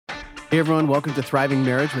Hey everyone, welcome to Thriving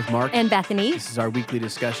Marriage with Mark and Bethany. This is our weekly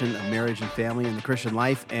discussion of marriage and family and the Christian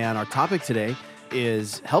life, and our topic today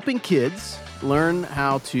is helping kids learn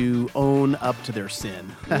how to own up to their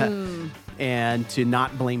sin and to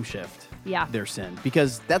not blame shift their sin,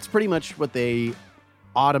 because that's pretty much what they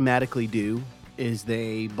automatically do, is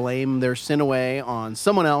they blame their sin away on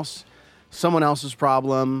someone else's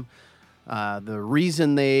problem. The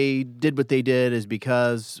reason they did what they did is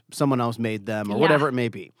because someone else made them or whatever it may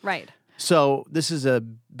be. Right. So this is a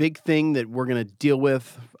big thing that we're going to deal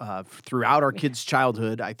with throughout our kids'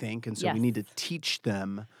 childhood, I think. And so we need to teach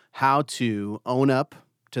them how to own up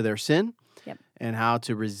to their sin and how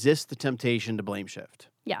to resist the temptation to blame shift.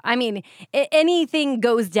 Yeah, I mean, anything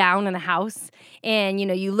goes down in the house and,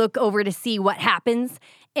 you look over to see what happens,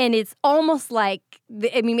 and it's almost like,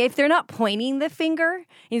 if they're not pointing the finger,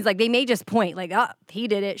 it's like they may just point like, oh, he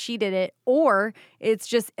did it, she did it, or it's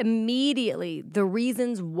just immediately the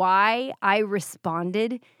reasons why I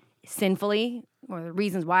responded sinfully, or the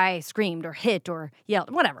reasons why I screamed or hit or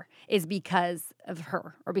yelled, whatever, is because of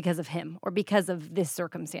her or because of him or because of this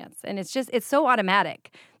circumstance. And it's so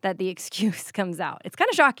automatic that the excuse comes out. It's kind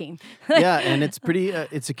of shocking. Yeah, and it's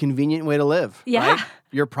it's a convenient way to live. Yeah. Right?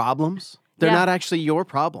 Your problems, they're not actually your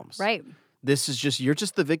problems. Right. This is you're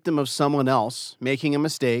just the victim of someone else making a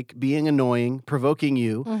mistake, being annoying, provoking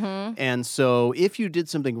you. Mm-hmm. And so if you did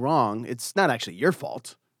something wrong, it's not actually your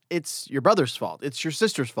fault. It's your brother's fault. It's your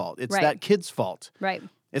sister's fault. It's that kid's fault. Right.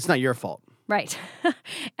 It's not your fault. Right.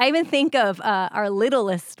 I even think of our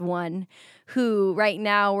littlest one, who right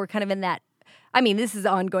now we're kind of in that, this is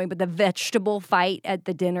ongoing, but the vegetable fight at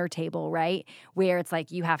the dinner table, right? Where it's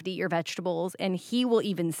like you have to eat your vegetables, and he will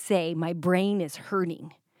even say, my brain is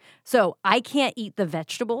hurting. So I can't eat the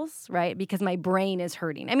vegetables, right? Because my brain is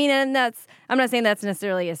hurting. And I'm not saying that's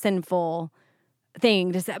necessarily a sinful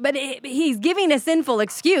thing to say, but he's giving a sinful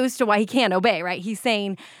excuse to why he can't obey, right? He's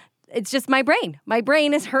saying, it's just my brain. My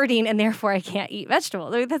brain is hurting, and therefore I can't eat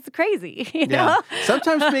vegetables. That's crazy, you know?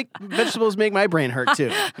 Sometimes vegetables make my brain hurt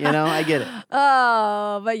too. I get it.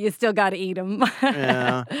 Oh, but you still got to eat them.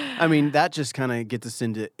 Yeah. That just kind of gets us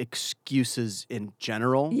into excuses in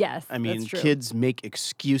general. Yes, that's true. Kids make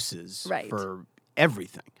excuses for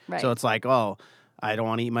everything. Right. So it's like, oh, I don't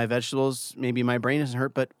want to eat my vegetables. Maybe my brain isn't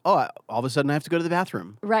hurt, but all of a sudden I have to go to the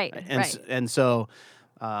bathroom. Right. And so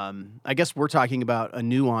I guess we're talking about a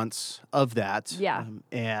nuance of that. Yeah.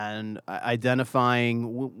 And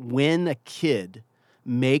identifying when a kid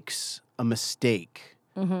makes a mistake,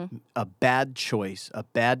 a bad choice, a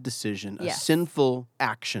bad decision, a sinful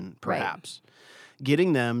action, perhaps,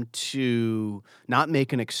 getting them to not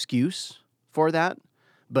make an excuse for that,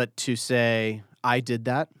 but to say, I did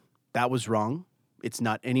that. That was wrong. It's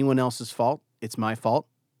not anyone else's fault. It's my fault.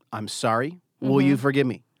 I'm sorry. Will you forgive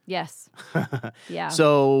me? Yes. Yeah.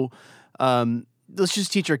 So let's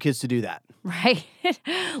just teach our kids to do that. Right.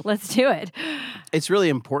 Let's do it. It's really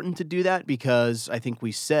important to do that because I think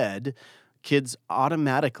we said kids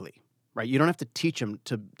automatically, right? You don't have to teach them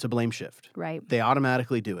to blame shift. Right. They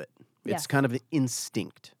automatically do it. It's kind of an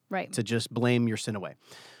instinct to just blame your sin away.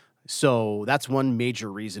 So that's one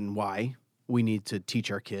major reason why we need to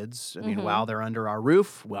teach our kids. While they're under our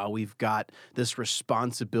roof, while we've got this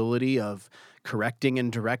responsibility of correcting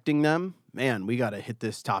and directing them, man, we got to hit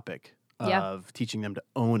this topic of teaching them to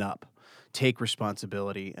own up, take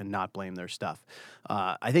responsibility, and not blame their stuff.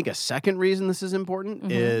 I think a second reason this is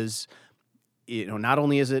important is, not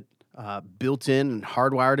only is it built in and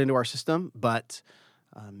hardwired into our system, but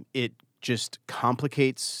it just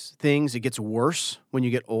complicates things. It gets worse when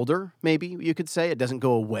you get older, maybe you could say. It doesn't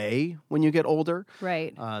go away when you get older.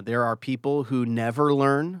 Right. There are people who never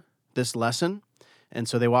learn this lesson, and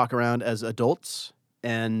so they walk around as adults,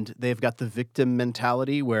 and they've got the victim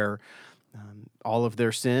mentality where all of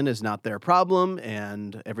their sin is not their problem,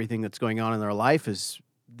 and everything that's going on in their life is,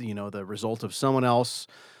 the result of someone else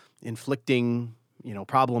inflicting,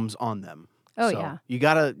 problems on them. Oh, so yeah. You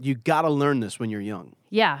gotta learn this when you're young.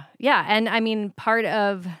 Yeah. Yeah. And part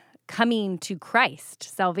of coming to Christ,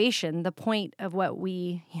 salvation, the point of what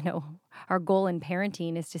we, our goal in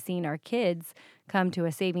parenting is to seeing our kids come to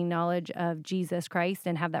a saving knowledge of Jesus Christ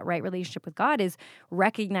and have that right relationship with God, is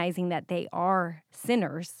recognizing that they are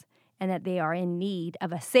sinners and that they are in need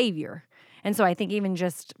of a Savior. And so I think even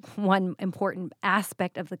just one important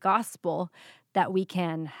aspect of the gospel that we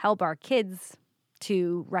can help our kids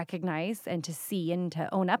to recognize and to see and to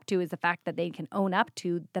own up to is the fact that they can own up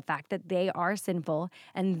to the fact that they are sinful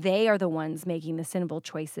and they are the ones making the sinful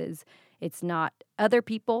choices. It's not other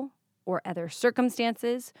people or other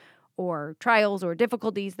circumstances or trials or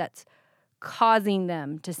difficulties that's causing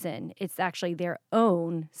them to sin. It's actually their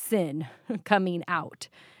own sin coming out.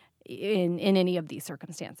 in any of these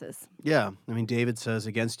circumstances. Yeah. I mean, David says,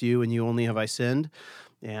 against you and you only have I sinned.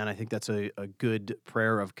 And I think that's a good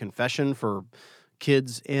prayer of confession for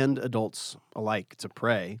kids and adults alike to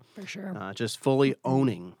pray. For sure. Just fully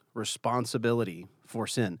owning responsibility for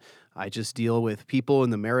sin. I just deal with people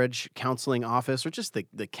in the marriage counseling office, or just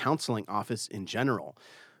the counseling office in general,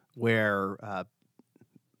 where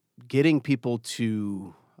getting people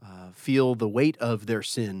to feel the weight of their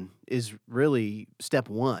sin is really step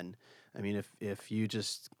one. I mean, if you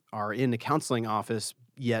just are in a counseling office,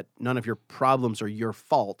 yet none of your problems are your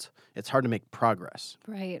fault, it's hard to make progress.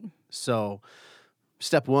 Right. So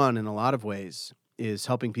step one, in a lot of ways, is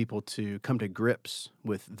helping people to come to grips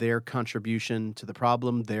with their contribution to the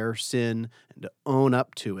problem, their sin, and to own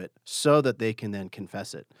up to it so that they can then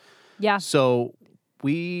confess it. Yeah. So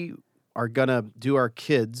we are going to do our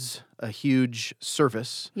kids a huge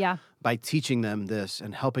service by teaching them this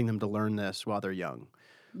and helping them to learn this while they're young.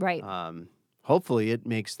 Right. Hopefully it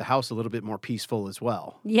makes the house a little bit more peaceful as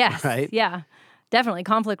well. Yes. Right? Yeah. Definitely.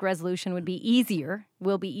 Conflict resolution will be easier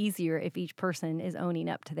if each person is owning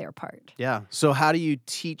up to their part. Yeah. So how do you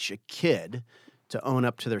teach a kid to own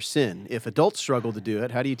up to their sin? If adults struggle to do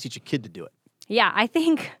it, how do you teach a kid to do it? Yeah, I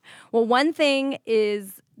think, one thing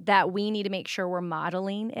is that we need to make sure we're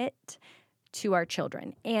modeling it to our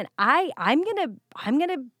children. And I'm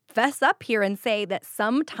gonna fess up here and say that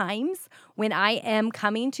sometimes when I am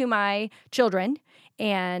coming to my children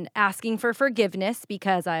and asking for forgiveness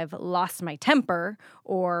because I've lost my temper,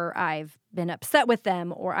 or I've been upset with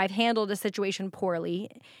them, or I've handled a situation poorly,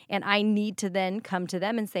 and I need to then come to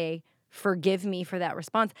them and say, forgive me for that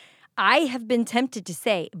response, I have been tempted to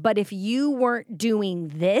say, but if you weren't doing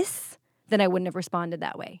this, then I wouldn't have responded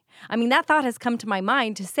that way. I mean, that thought has come to my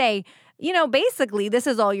mind to say, basically, this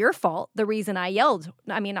is all your fault. The reason I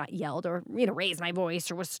not yelled or, raised my voice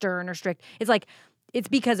or was stern or strict. It's like, it's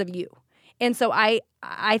because of you. And so I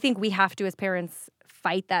think we have to, as parents,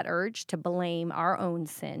 fight that urge to blame our own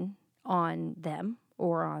sin on them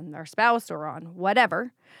or on our spouse or on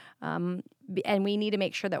whatever. And we need to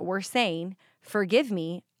make sure that we're saying, forgive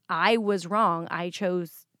me, I was wrong. I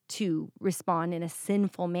chose to respond in a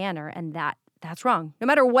sinful manner, and that's wrong. No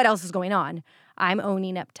matter what else is going on, I'm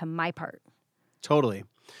owning up to my part. Totally.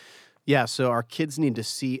 Yeah, so our kids need to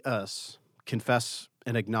see us confess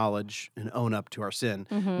and acknowledge and own up to our sin.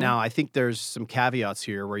 Mm-hmm. Now, I think there's some caveats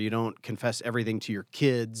here where you don't confess everything to your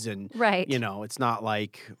kids, and right. It's not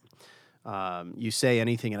like you say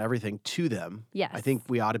anything and everything to them. Yes. I think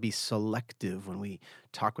we ought to be selective when we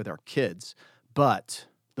talk with our kids, but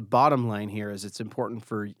the bottom line here is it's important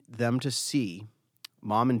for them to see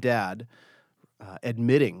mom and dad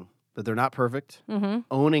admitting that they're not perfect, mm-hmm.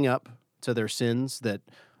 owning up to their sins that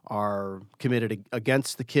are committed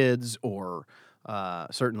against the kids, or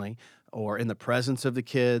certainly, or in the presence of the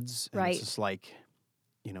kids. And right. It's just like,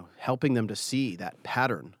 helping them to see that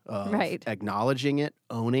pattern of right. acknowledging it,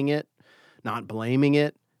 owning it, not blaming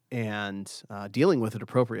it, and dealing with it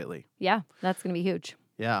appropriately. Yeah, that's going to be huge.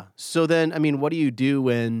 Yeah. So then, what do you do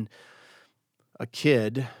when a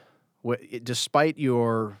kid, despite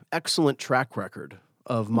your excellent track record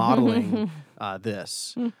of modeling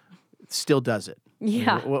this, still does it?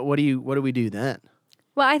 Yeah. What do we do then?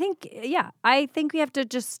 Well, I think we have to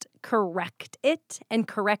just correct it and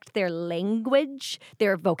correct their language,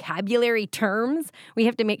 their vocabulary terms. We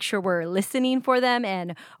have to make sure we're listening for them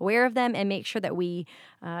and aware of them, and make sure that we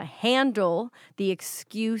handle the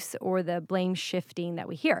excuse or the blame shifting that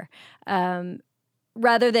we hear,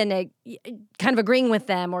 rather than kind of agreeing with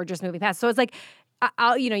them or just moving past. So it's like,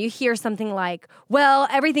 you hear something like, well,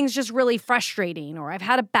 everything's just really frustrating, or I've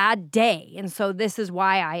had a bad day, and so this is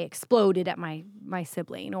why I exploded at my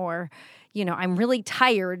sibling, or, I'm really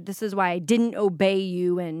tired. This is why I didn't obey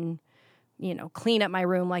you and, clean up my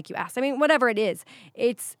room like you asked. Whatever it is,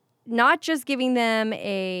 it's not just giving them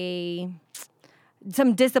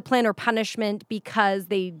some discipline or punishment because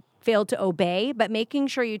they failed to obey, but making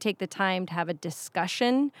sure you take the time to have a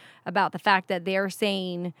discussion about the fact that they're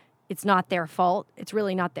saying it's not their fault. It's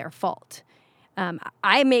really not their fault. I'm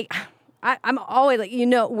always like,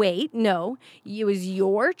 wait, no, it was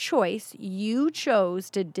your choice. You chose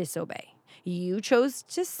to disobey. You chose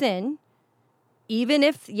to sin. Even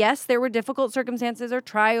if, yes, there were difficult circumstances or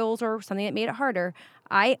trials or something that made it harder,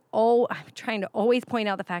 I'm trying to always point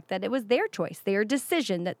out the fact that it was their choice, their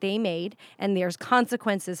decision that they made, and there's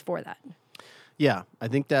consequences for that. Yeah, I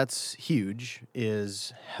think that's huge,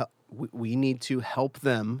 is we need to help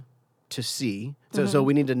them to see. So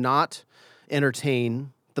we need to not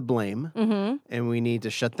entertain the blame, mm-hmm. and we need to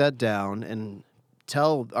shut that down and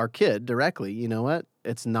tell our kid directly, you know what?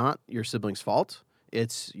 It's not your sibling's fault.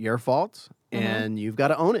 It's your fault, and you've got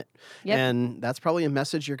to own it. Yep. And that's probably a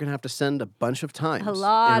message you're going to have to send a bunch of times in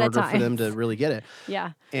order for them to really get it.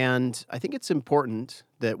 Yeah. And I think it's important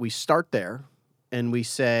that we start there and we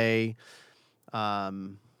say,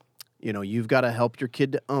 you've got to help your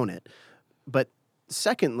kid to own it. But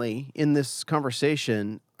secondly, in this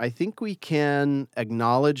conversation, I think we can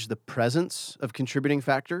acknowledge the presence of contributing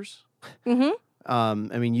factors.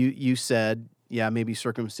 Mm-hmm. You said, maybe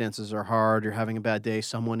circumstances are hard, you're having a bad day,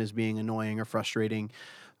 someone is being annoying or frustrating.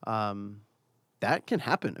 That can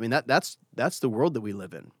happen. I mean, that's the world that we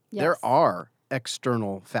live in. Yes. There are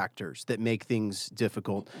external factors that make things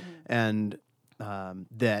difficult and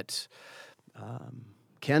that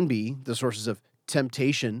can be the sources of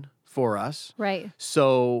temptation for us. Right.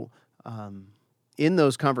 So in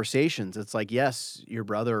those conversations, it's like, yes, your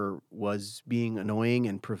brother was being annoying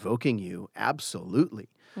and provoking you. Absolutely.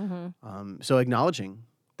 Mm-hmm. So acknowledging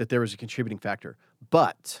that there was a contributing factor.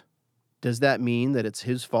 But does that mean that it's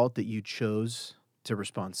his fault that you chose to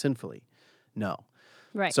respond sinfully? No.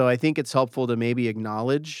 Right. So I think it's helpful to maybe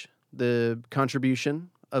acknowledge the contribution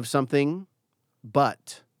of something,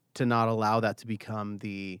 but to not allow that to become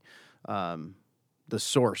the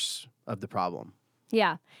source of the problem.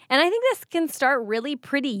 Yeah. And I think this can start really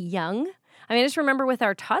pretty young. I mean, I just remember with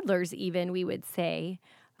our toddlers even, we would say,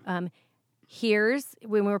 here's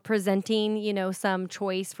when we're presenting, some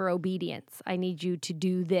choice for obedience. I need you to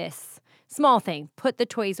do this small thing, put the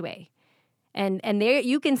toys away. And there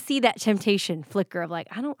you can see that temptation flicker of like,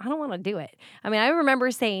 I don't want to do it. I mean, I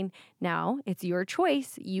remember saying, now it's your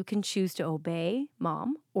choice. You can choose to obey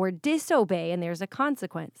mom or disobey, and there's a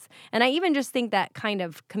consequence. And I even just think that kind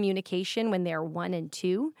of communication when they're 1 and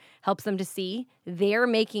 2 helps them to see they're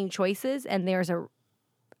making choices and there's a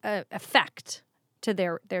effect to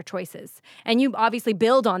their choices. And you obviously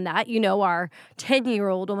build on that. Our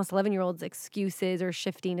 10-year-old, almost 11-year-old's excuses or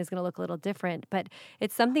shifting is going to look a little different. But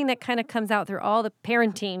it's something that kind of comes out through all the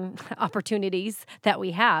parenting opportunities that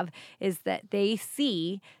we have, is that they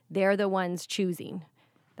see they're the ones choosing.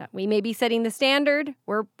 That we may be setting the standard.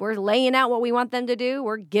 We're laying out what we want them to do.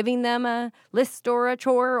 We're giving them a list or a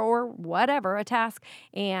chore or whatever, a task.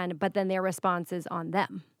 But then their response is on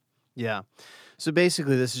them. Yeah. So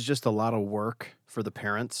basically, this is just a lot of work for the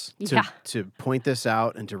parents to point this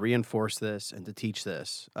out and to reinforce this and to teach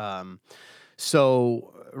this.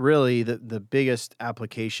 So really, the biggest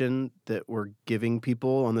application that we're giving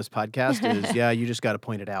people on this podcast is, you just got to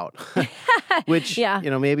point it out. Which,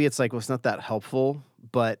 maybe it's like, well, it's not that helpful,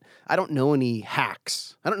 but I don't know any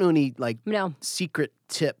hacks. I don't know any secret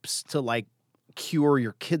tips to cure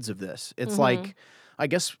your kids of this. It's like, I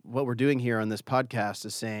guess what we're doing here on this podcast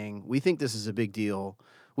is saying, we think this is a big deal.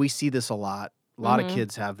 We see this a lot. A lot of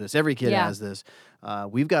kids have this. Every kid has this.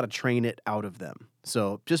 We've got to train it out of them.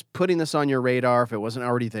 So just putting this on your radar if it wasn't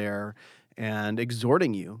already there and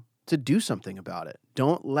exhorting you to do something about it.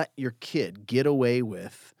 Don't let your kid get away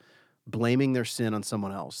with blaming their sin on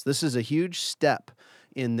someone else. This is a huge step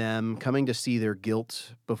in them coming to see their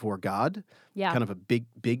guilt before God. Yeah. Kind of a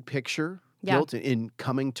big picture guilt in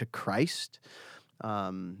coming to Christ.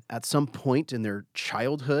 At some point in their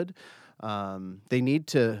childhood, they need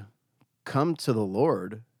to come to the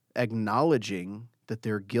Lord acknowledging that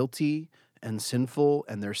they're guilty and sinful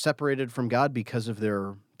and they're separated from God because of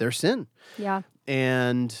their sin. Yeah.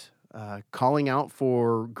 And calling out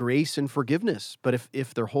for grace and forgiveness. But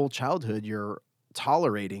if their whole childhood you're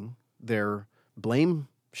tolerating their blame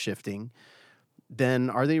shifting, then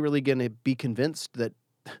are they really going to be convinced that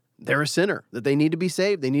they're a sinner, that they need to be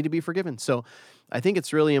saved, they need to be forgiven? So I think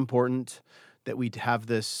it's really important that we have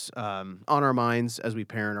this on our minds as we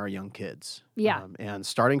parent our young kids. Yeah. And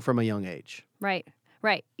starting from a young age. Right.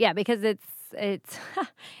 Yeah, because it's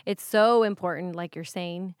so important, like you're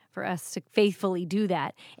saying, for us to faithfully do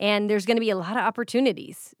that. And there's going to be a lot of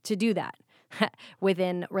opportunities to do that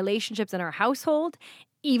within relationships in our household,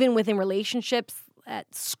 even within relationships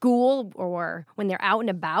at school or when they're out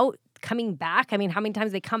and about, coming back. I mean, how many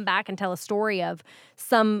times they come back and tell a story of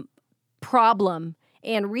some problem,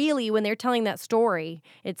 and really when they're telling that story,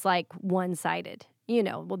 it's like one-sided.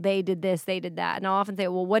 Well, they did this, they did that. And I'll often say,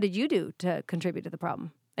 well, what did you do to contribute to the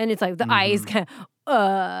problem? And it's like the eyes kind of,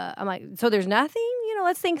 I'm like, so there's nothing?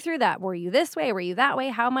 Let's think through that. Were you this way? Were you that way?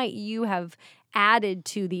 How might you have added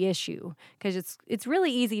to the issue? Because it's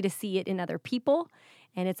really easy to see it in other people,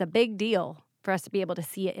 and it's a big deal for us to be able to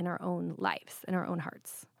see it in our own lives, in our own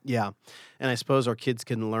hearts. Yeah. And I suppose our kids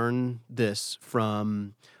can learn this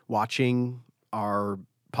from watching our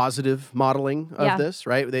positive modeling of this,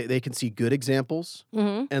 right? They can see good examples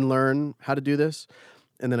and learn how to do this.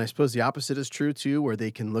 And then I suppose the opposite is true too, where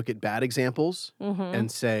they can look at bad examples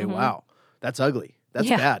and say, wow, that's ugly. That's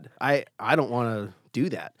bad. I don't want to do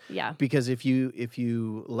that. Yeah. Because if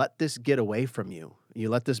you let this get away from you, you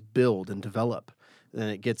let this build and develop, then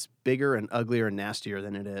it gets bigger and uglier and nastier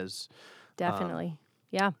than it is. Definitely.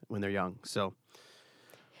 Yeah. When they're young. So.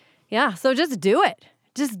 Yeah. So just do it.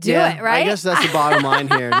 Just do it, right? I guess that's the bottom line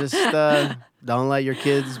here. Just don't let your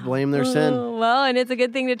kids blame their sin. Well, and it's a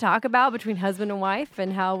good thing to talk about between husband and wife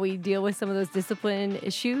and how we deal with some of those discipline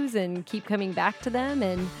issues and keep coming back to them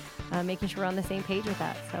and making sure we're on the same page with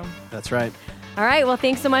that. So that's right. All right. Well,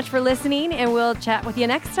 thanks so much for listening, and we'll chat with you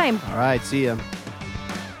next time. All right. See ya.